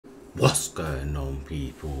What's going on,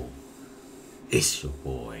 people? It's your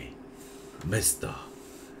boy, Mr.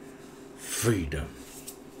 Freedom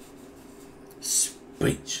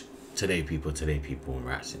Speech. Today, people, we're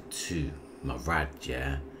reacting to MORAD,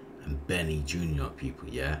 yeah, and BENYJR, people,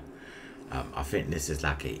 yeah. I think this is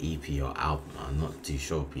like an EP or album. I'm not too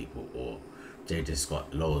sure, people, or they just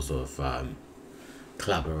got loads of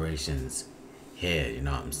collaborations here. You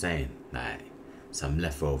know what I'm saying? Like some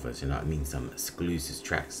leftovers. You know what I mean? Some exclusive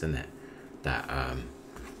tracks in it that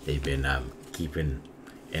they've been keeping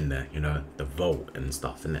in the the vault and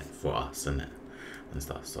stuff in it for us and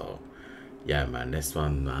stuff. So yeah, man, this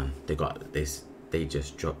one, man, they got this. They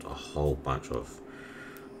just dropped a whole bunch of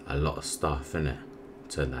a lot of stuff in it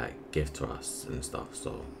to like give to us and stuff.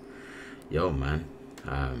 So yo, man,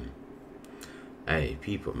 hey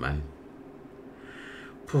people, man,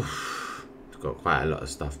 got quite a lot of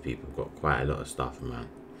stuff, people. Got quite a lot of stuff, man.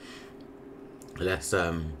 Let's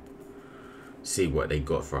see what they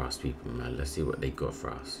got for us, people, man. Let's see what they got for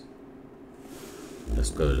us. Let's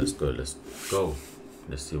go.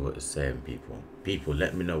 Let's see what it's saying, people.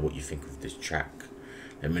 Let me know what you think of this track.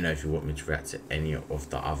 Let me know if you want me to react to any of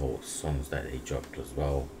the other songs that they dropped as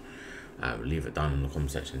well. Leave it down in the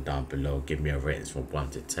comment section down below. Give me a rating from 1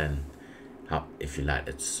 to 10. If you like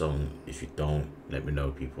the song. If you don't, let me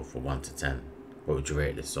know, people. From 1 to 10, what would you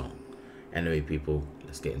rate this song? Anyway, people,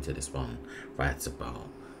 let's get into this one right about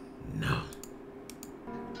now.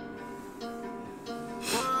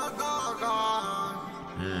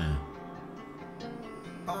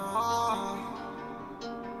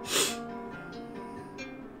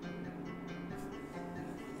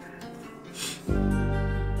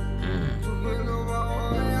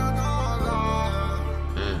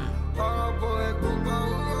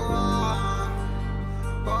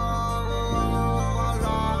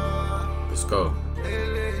 Let's go.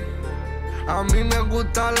 A mí me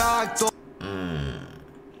gusta el acto.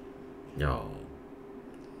 Yo,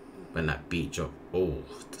 when that beat drop, oh,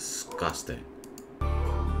 disgusting.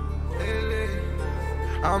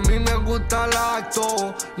 A mí me gusta el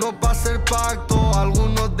acto, no pa' hacer pacto.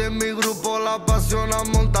 Algunos de mi grupo la apasiona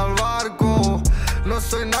montar barco. No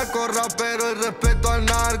soy narco rapero y respeto al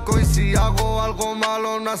narco. Y si hago algo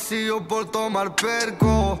malo, nací yo por tomar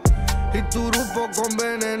perco. Y tu grupo con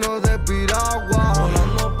veneno de piragua.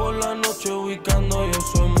 Volando por la noche ubicando, yo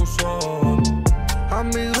soy musón. A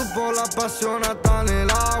mi grupo la apasiona está en el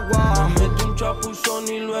agua. Me meto un chapuzón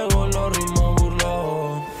y luego los ritmos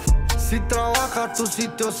burlón. Si trabajas tu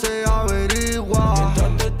sitio se averigua.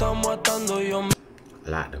 Mientras te estamos atando yo me... I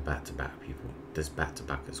like the back-to-back, people. This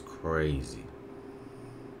back-to-back is crazy.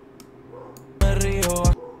 Me río.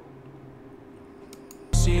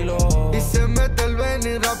 Y se mete el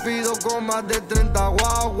BENY rápido con más de 30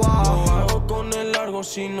 guaguas. Lo hago con el largo,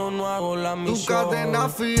 si no, no hago la misión. Tu cadena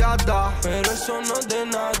fiada, pero eso no es de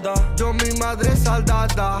nada. yo mi madre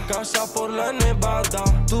saldada. Casa por la nevada.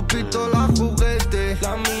 Tu pistola juguete,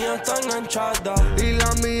 La mía está enganchada. y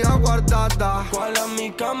la mía guardada. ¿Cuál es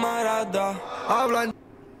mi camarada? Hablan.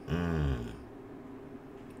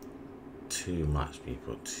 Too much,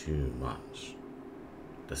 people. Too much.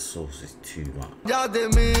 The sauce is too much. Ya de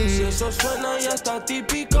mí, Si eso suena ya está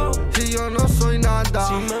típico. si yo no soy nada,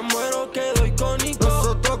 Si me muero quedo icónico.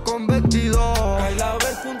 nosotros con 22. Cae la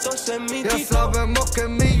vez juntos en mi Ya sabemos que es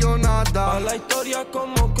millonada. a la historia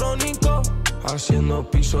como crónico. Haciendo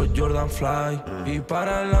piso Jordan Fly. Y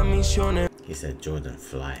para las misiones He said Jordan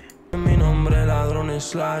Fly. mi nombre ladrón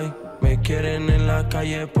Sly. Me quieren en la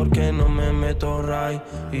calle porque no me meto right.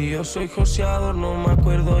 Y yo soy joseador, no me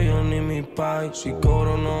acuerdo yo ni mi pai. Si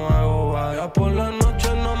cobro no hago bye. Ya por la noche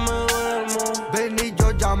no me duermo. BENY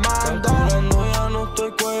yo llamando, Calculando ya no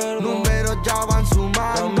estoy cuerdo. números ya van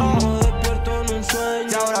sumando. Camino despierto en un sueño.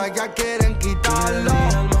 Y ahora ya quieren quitarlo,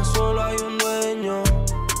 Mi alma solo hay un dueño.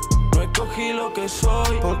 No escogí lo que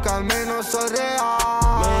soy. porque al menos soy Me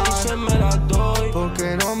real. dicen me las doy.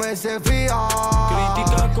 Porque no me sé fiar.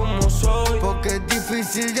 Crítica como soy. Porque es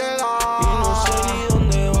difícil llegar. Y no sé ni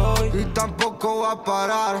dónde voy. Y tampoco va a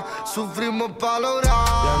parar. Sufrimos para lograr.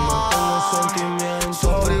 Ya no tengo sentimientos.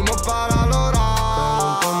 Sufrimos para lograr. Pero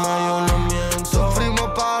en coma yo no miento. Sufrimos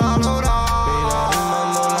para lograr. Mira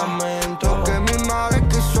rimando lamento. Porque mi madre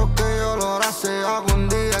quiso que yo lograse algún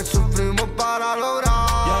día. Y sufrimos para lograr.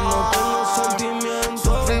 Ya no tengo sentimientos.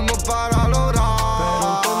 Sufrimos para lograr. Pero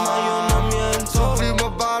en coma yo no miento.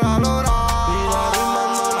 Sufrimos para lograr. Mira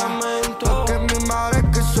rimando lamento. Porque mi madre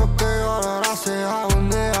quiso que yo lograse algún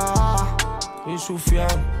día. Y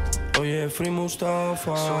Sufian, oye Free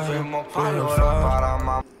Mustafa. Sufrimos para Free lograr Mustafa. para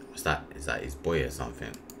mamá. Is that his boy or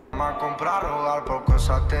something? A comprar hogar por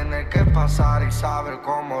cosas tener que pasar y saber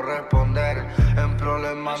cómo responder. En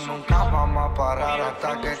problemas nunca vamos a parar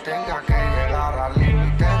hasta que tenga que llegar al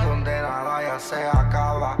límite donde nada ya se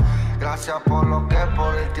acaba. Gracias por lo que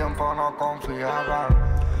por el tiempo no confiaban.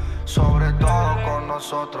 Sobre todo con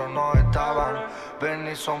nosotros no estaban.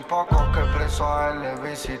 BENY son pocos que presos a él le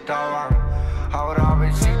visitaban. Ahora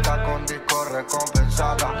visita con disco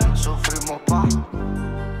recompensada. Sufrimos pa'.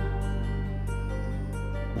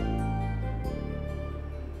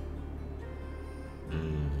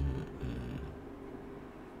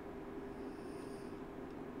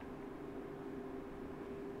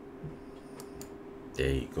 There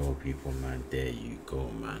you go, people, man. There you go,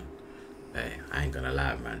 man. Hey, I ain't gonna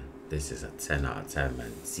lie, man. This is a 10 out of 10,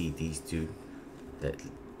 man. See, these two,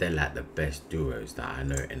 they're like the best duos that I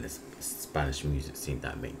know in the Spanish music scene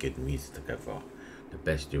that make good music together. The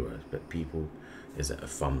best duos. But people, is it a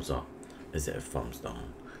thumbs up? Is it a thumbs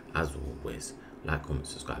down? As always, like, comment,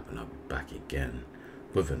 subscribe, and I'll be back again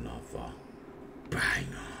with another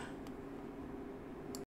banger.